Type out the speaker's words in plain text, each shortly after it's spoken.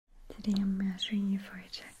Today I'm measuring you for a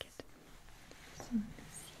jacket. So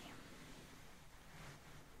let's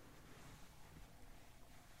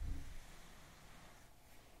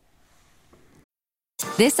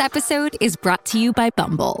see. This episode is brought to you by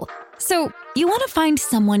Bumble. So, you want to find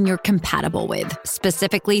someone you're compatible with,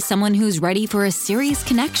 specifically someone who's ready for a serious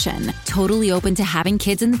connection, totally open to having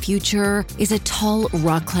kids in the future, is a tall,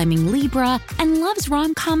 rock-climbing Libra, and loves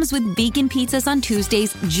rom-coms with vegan pizzas on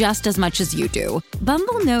Tuesdays just as much as you do.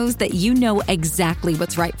 Bumble knows that you know exactly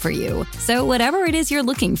what's right for you. So whatever it is you're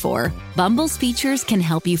looking for, Bumble's features can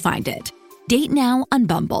help you find it. Date now on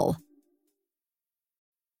Bumble.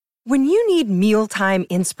 When you need mealtime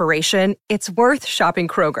inspiration, it's worth shopping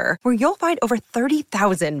Kroger, where you'll find over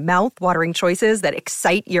 30,000 mouth-watering choices that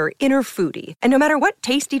excite your inner foodie. And no matter what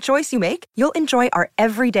tasty choice you make, you'll enjoy our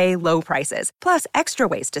everyday low prices, plus extra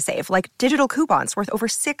ways to save, like digital coupons worth over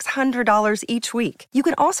 $600 each week. You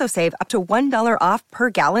can also save up to $1 off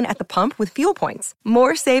per gallon at the pump with fuel points.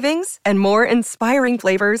 More savings and more inspiring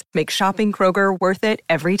flavors make shopping Kroger worth it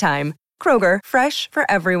every time. Kroger, fresh for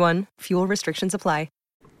everyone. Fuel restrictions apply.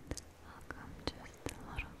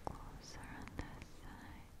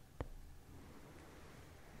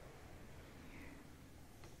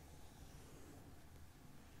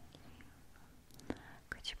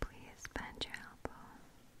 Could you please bend your elbow?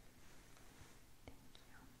 Thank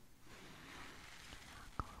you.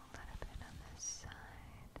 I'll go a little bit on this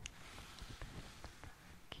side.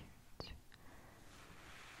 Cute.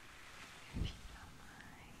 If you don't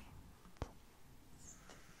mind.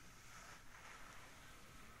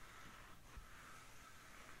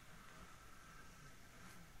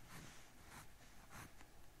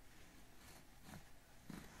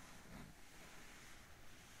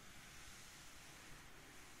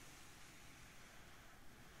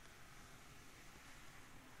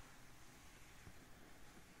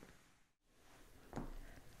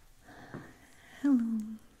 Hello.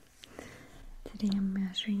 Today I'm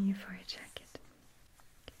measuring you for a jacket.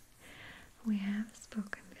 We have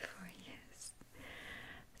spoken before, yes.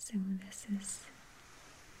 So this is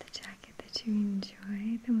the jacket that you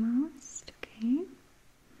enjoy the most, okay?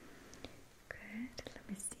 Good. Let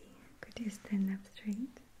me see. Could you stand up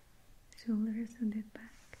straight? Shoulders a bit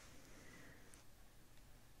back.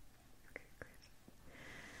 Okay, good.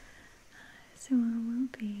 So I will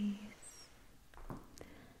base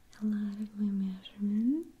a lot of my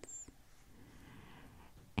measurements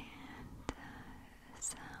and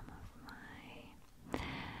some of my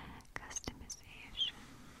customizations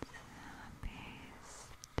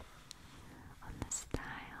based on the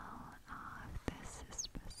style of this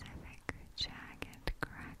specific jacket,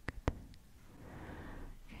 correct?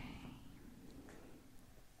 Okay.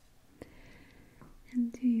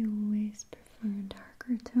 And do you always prefer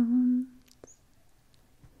darker tones?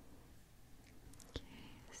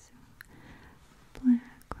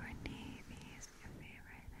 Black or navy is your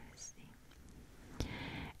favorite, I see.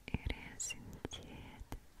 It is indeed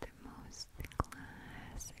the most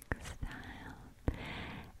classic style, and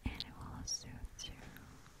it will suit you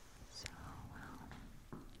so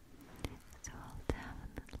well. So I'll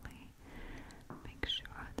definitely make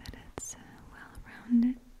sure that it's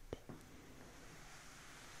well-rounded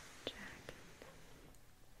jacket.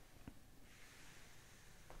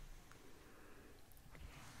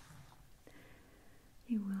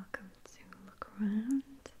 You're welcome to look around,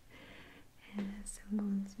 as I'm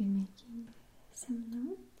going to be making some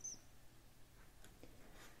notes.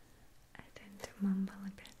 I tend to mumble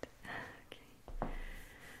a bit. Okay.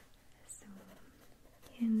 So,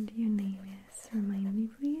 and your name is, remind me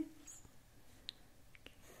please.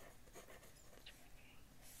 Okay.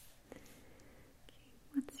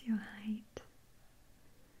 What's your height?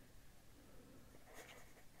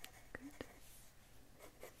 Good.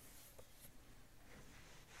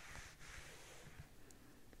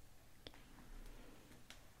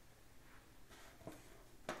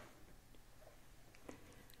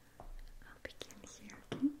 I'll begin here,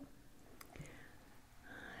 okay?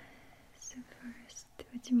 So first,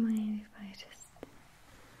 would you mind if I just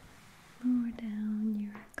lower down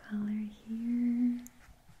your collar here?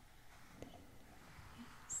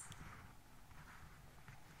 Yes.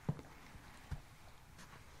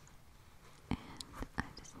 And I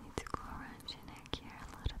just need to go around your neck here a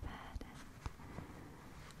little bit and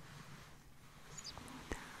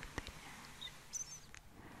smooth out the edges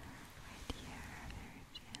right here very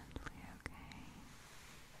gently, okay?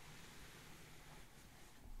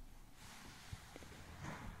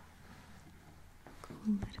 Go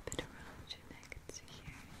a little bit around your neck to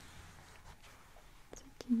here. So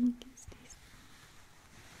can you kiss these?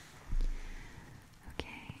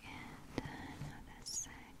 Okay, and now this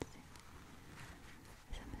side.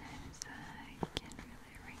 Sometimes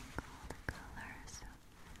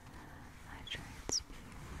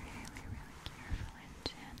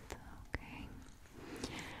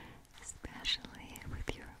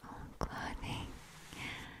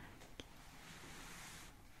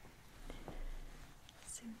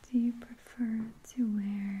Do you prefer to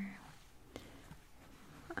wear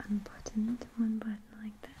unbuttoned, one button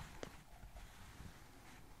like that,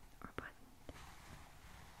 or buttoned?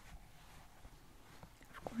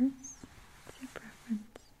 Of course, it's your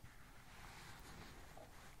preference.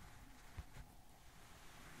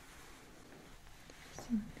 So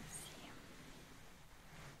let me see.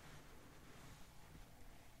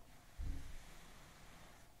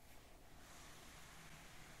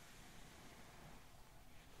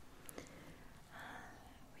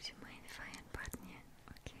 Would you mind if I unbutton you?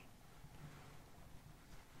 Okay.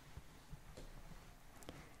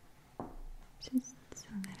 Just so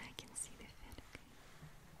that I can see the fit, okay?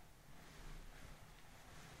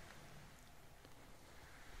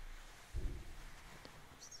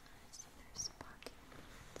 So there's a pocket.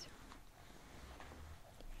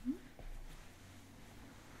 Okay.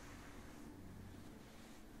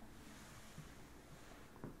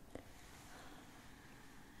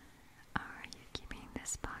 Are you keeping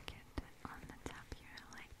this pocket on the top here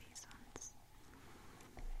like these ones?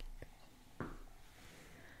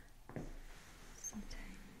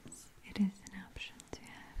 Sometimes it is an option to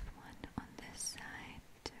have one on this side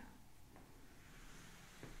too.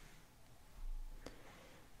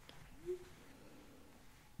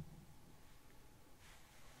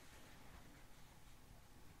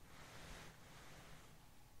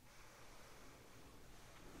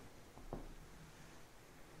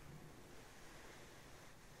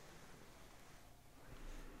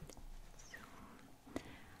 So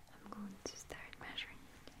I'm going to start measuring.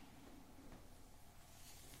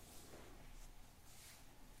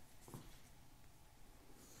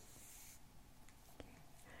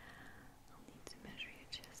 I'll need to measure you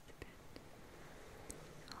just a bit.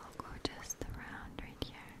 I'll go just around right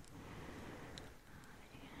here,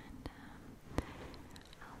 and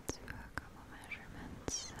I'll do a couple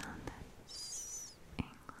measurements on this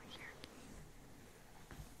angle here.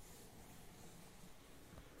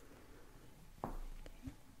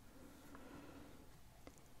 Okay.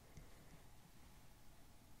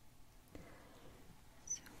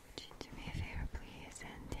 So would you do me a favor, please,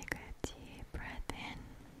 and take a deep breath in.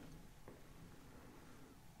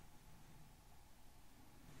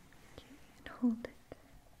 Okay, and hold it.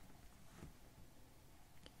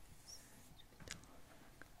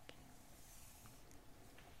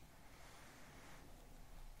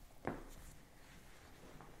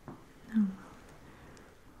 Now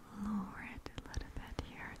we'll lower it a little bit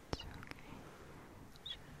here. It's okay.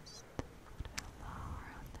 Just put it lower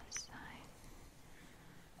on this side.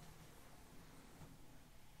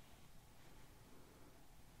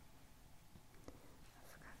 I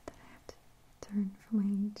forgot that I have to turn for my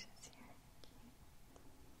inches here. Okay.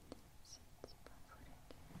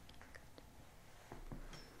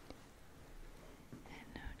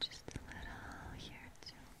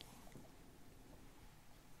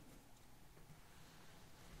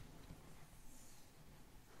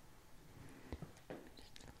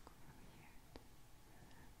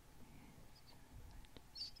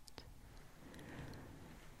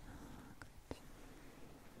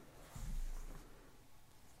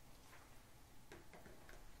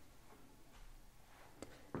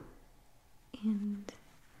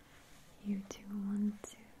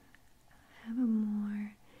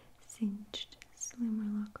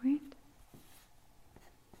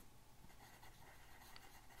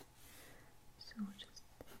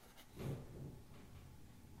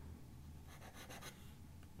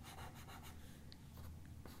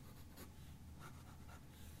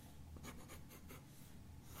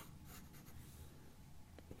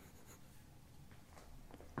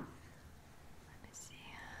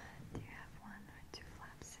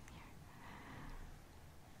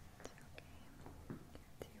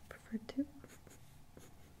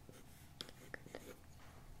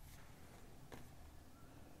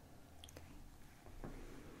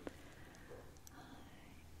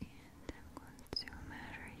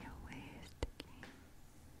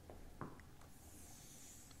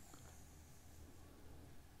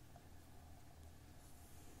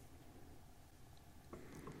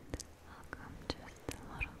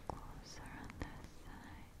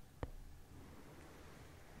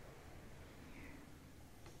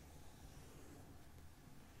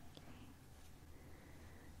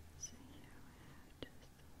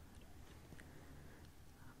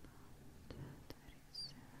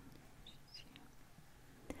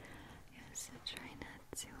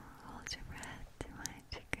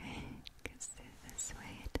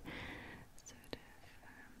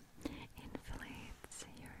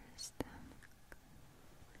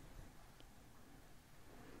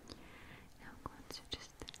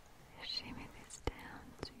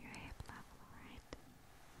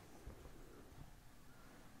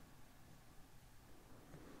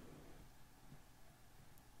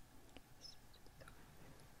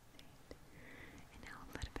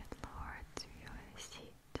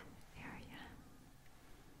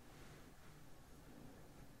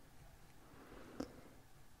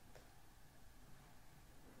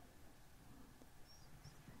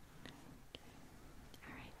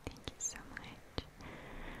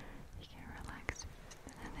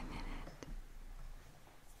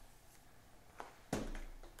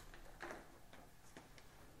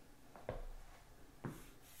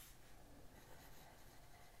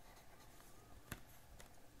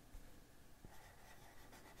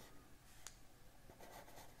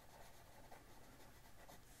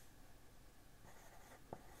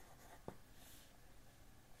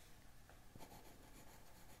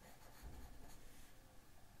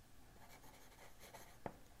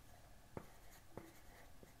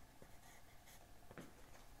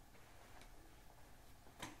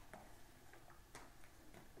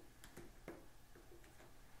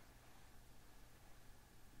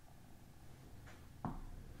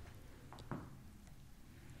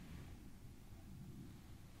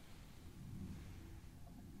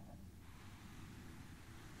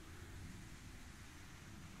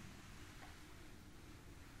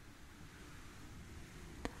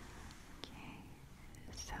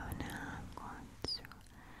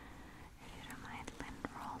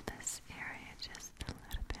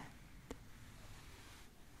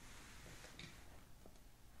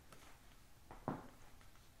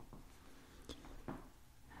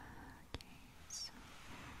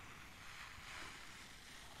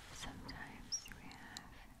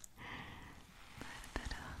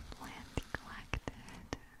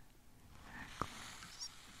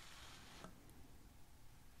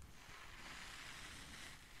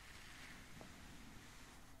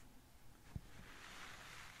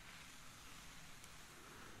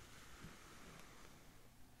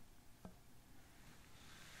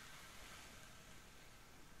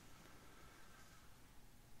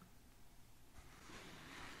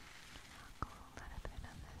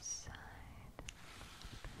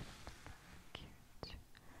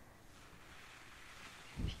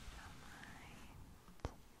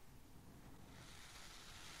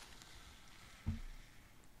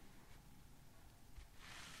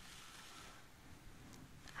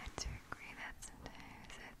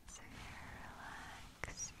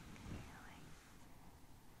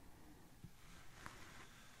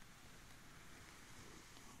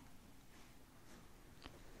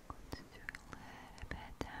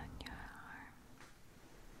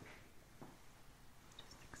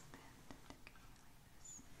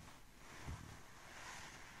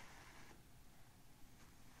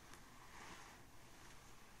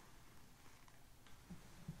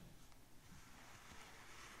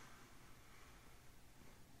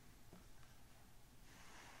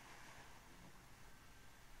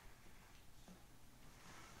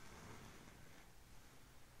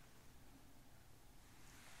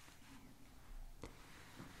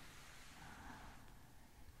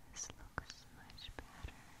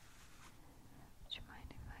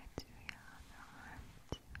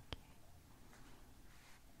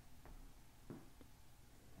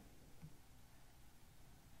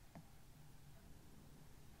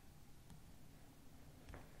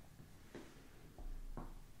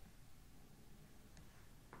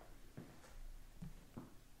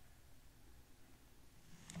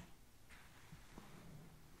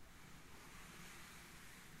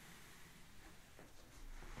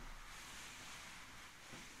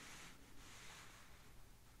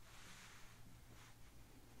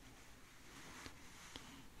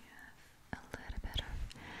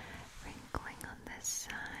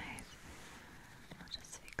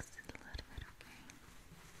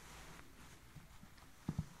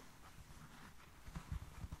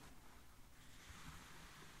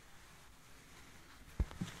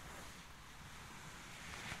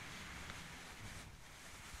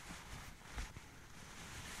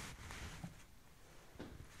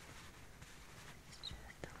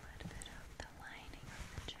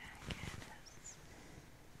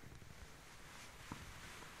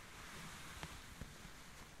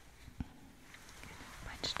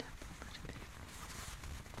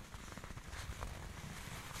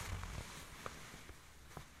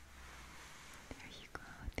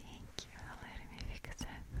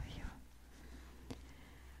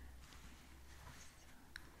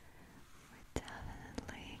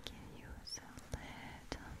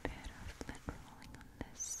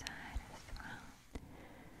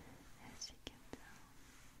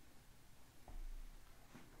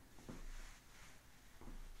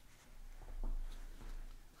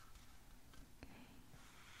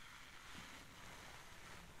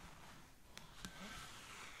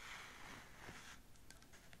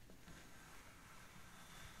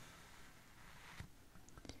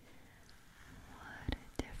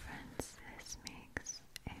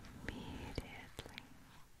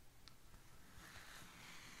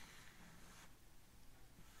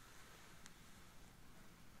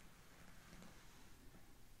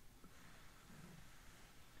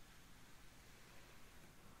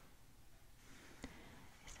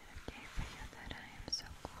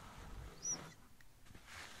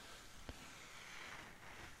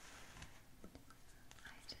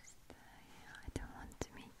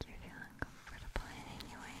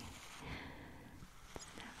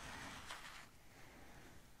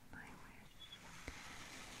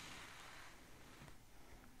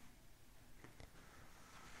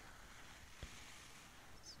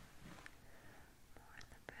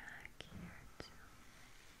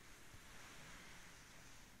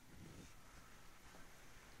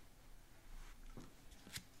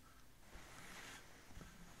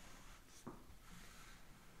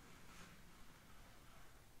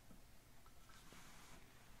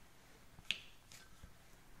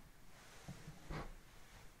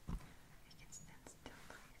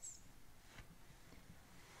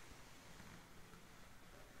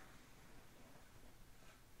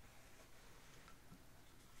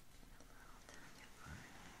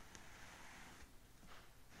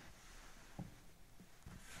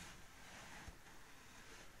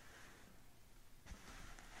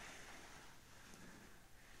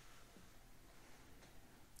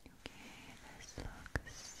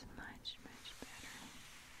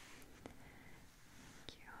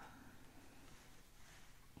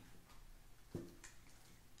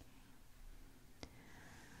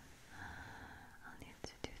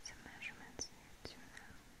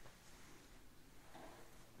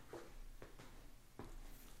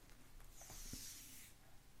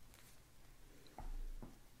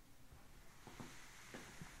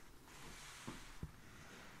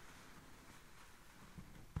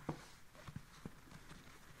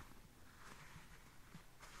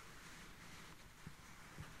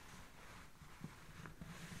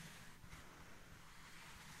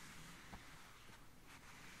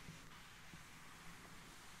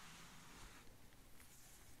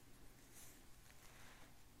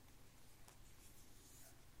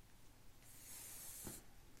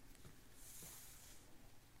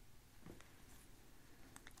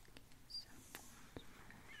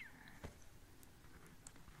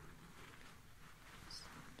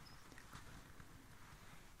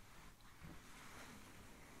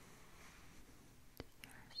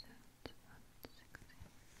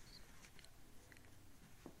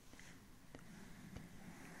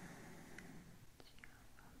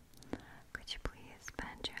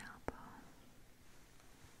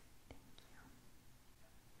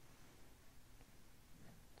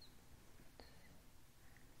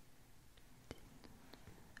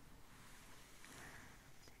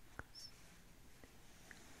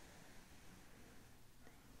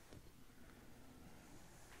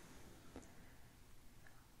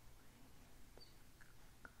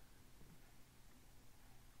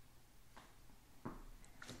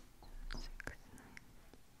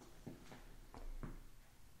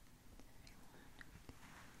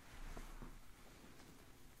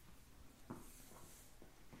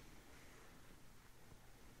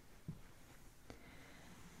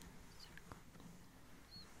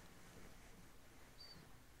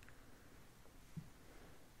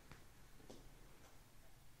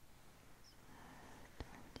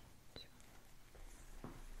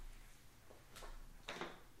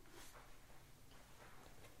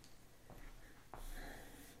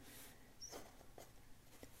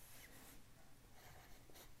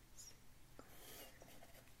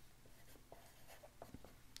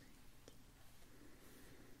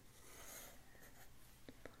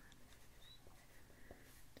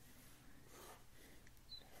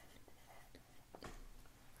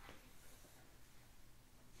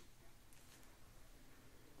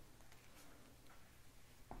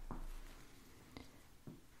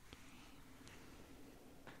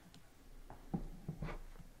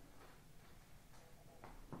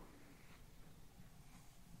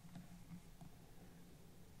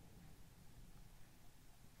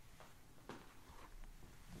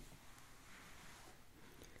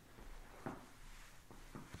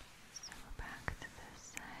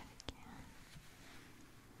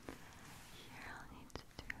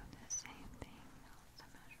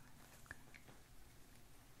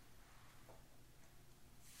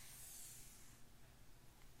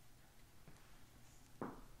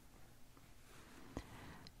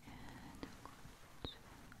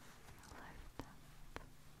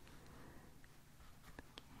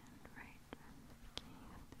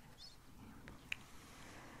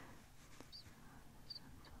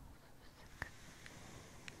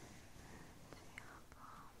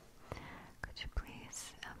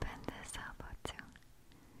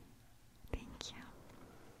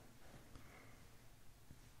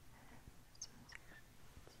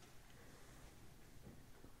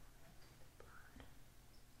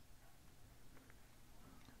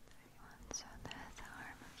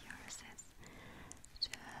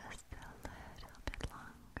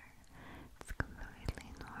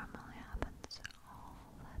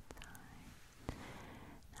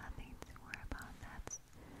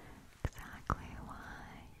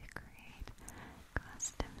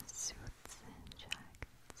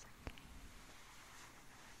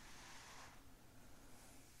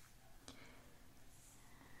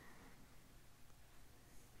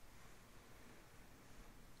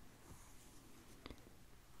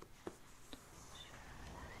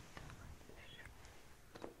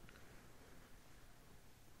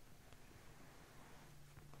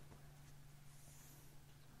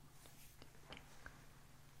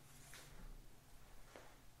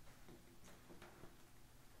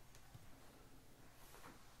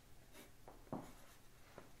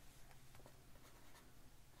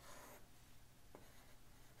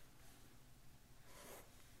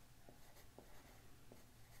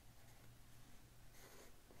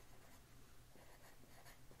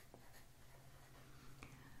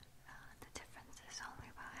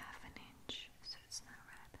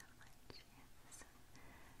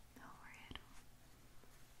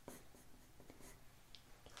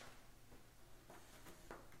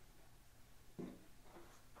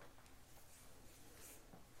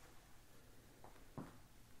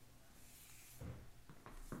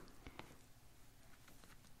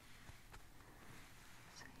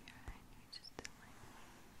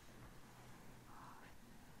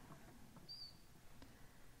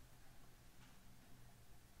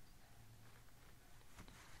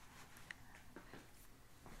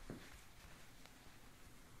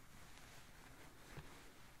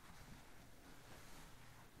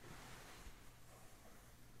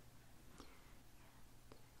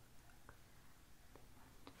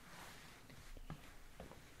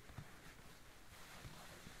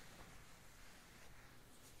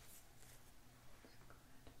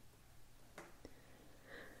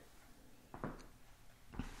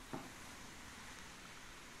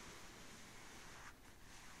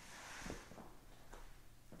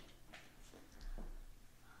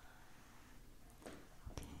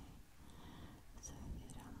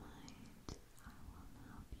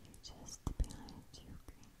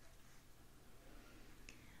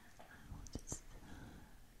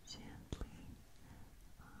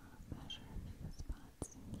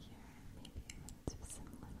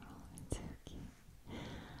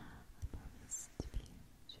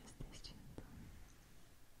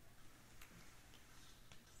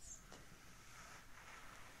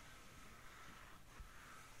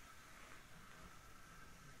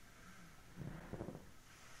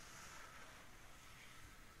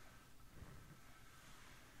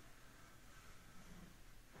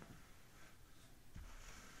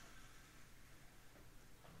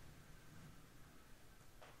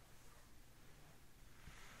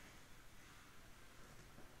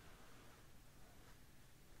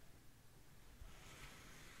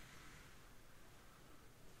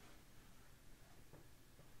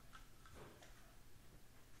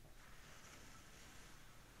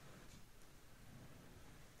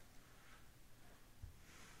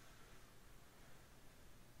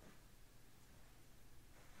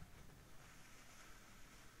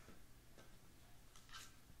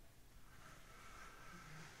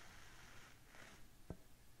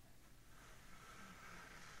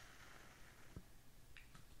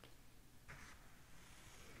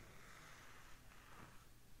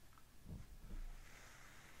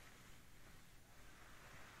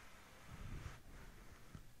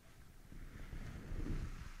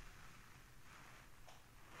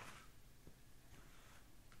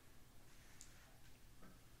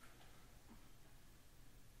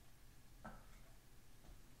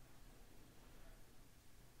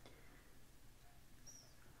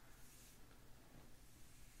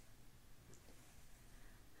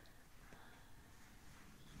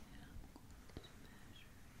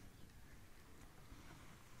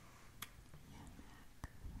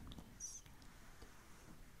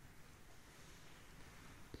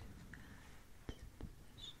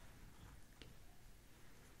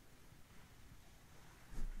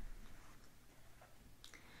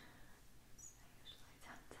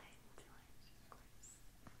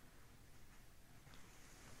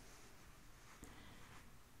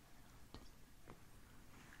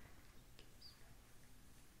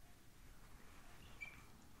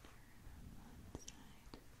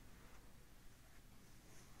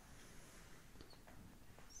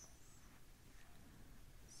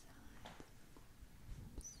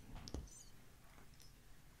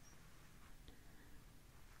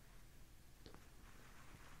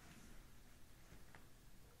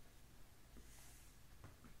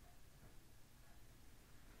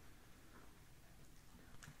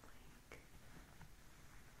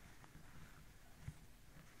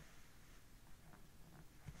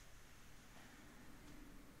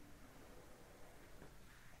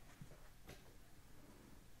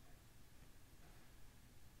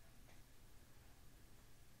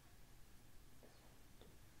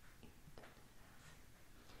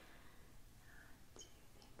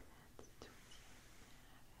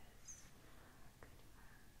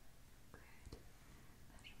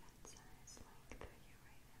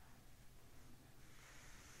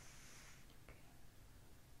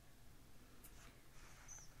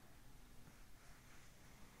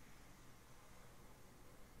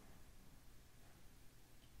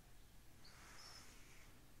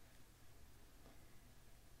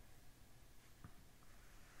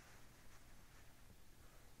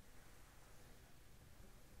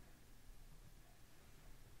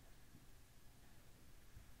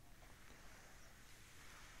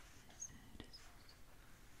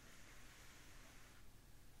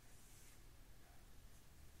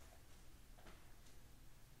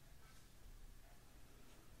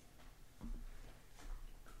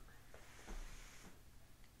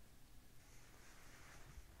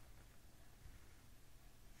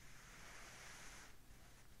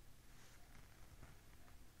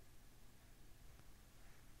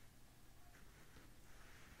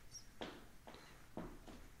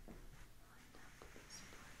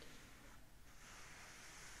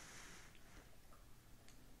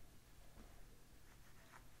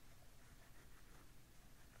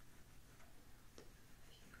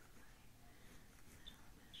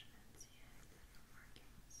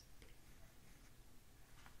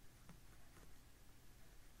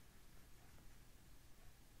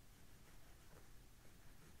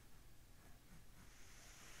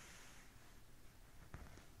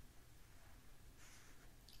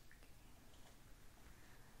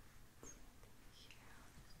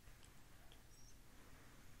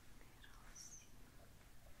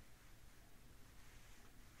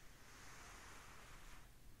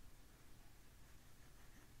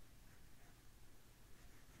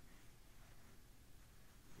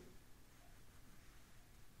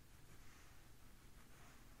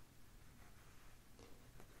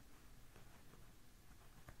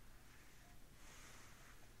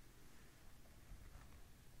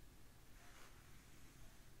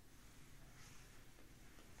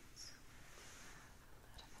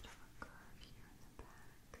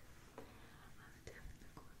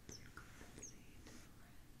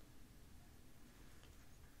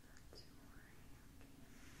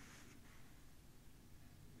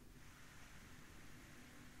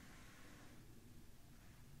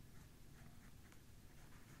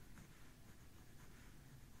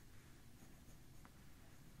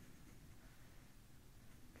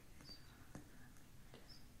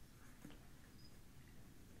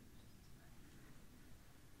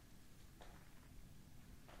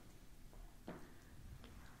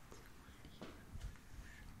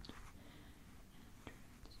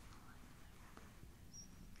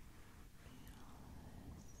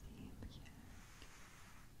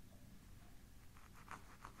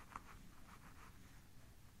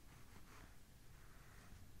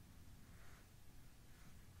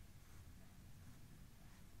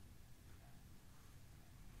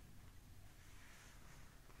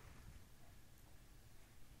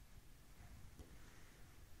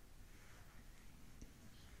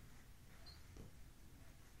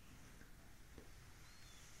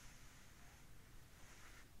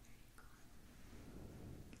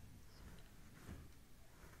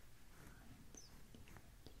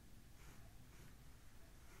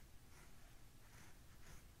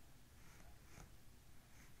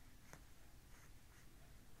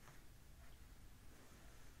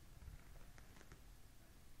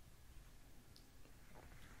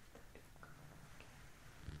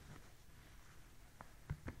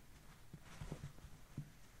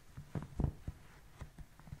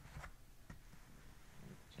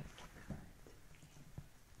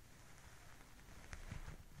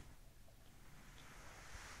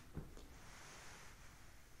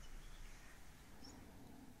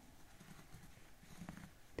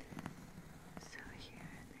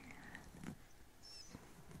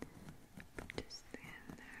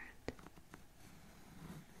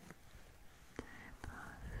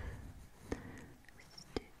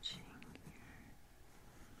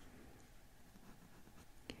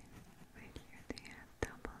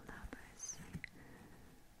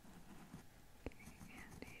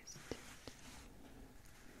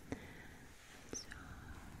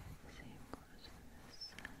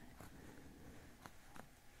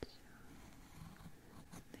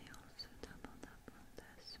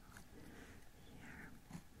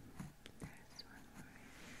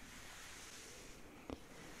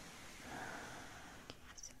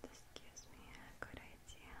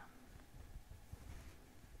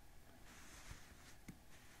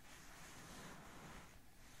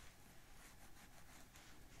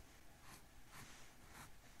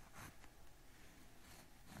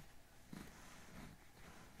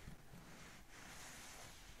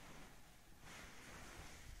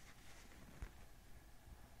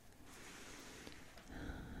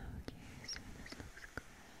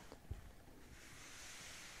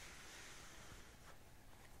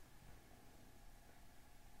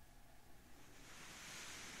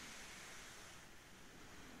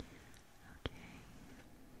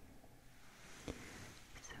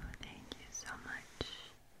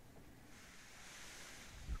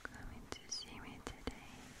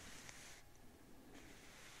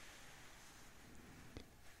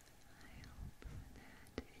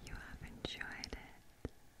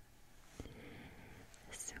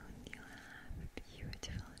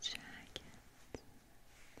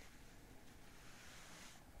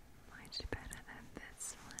 better.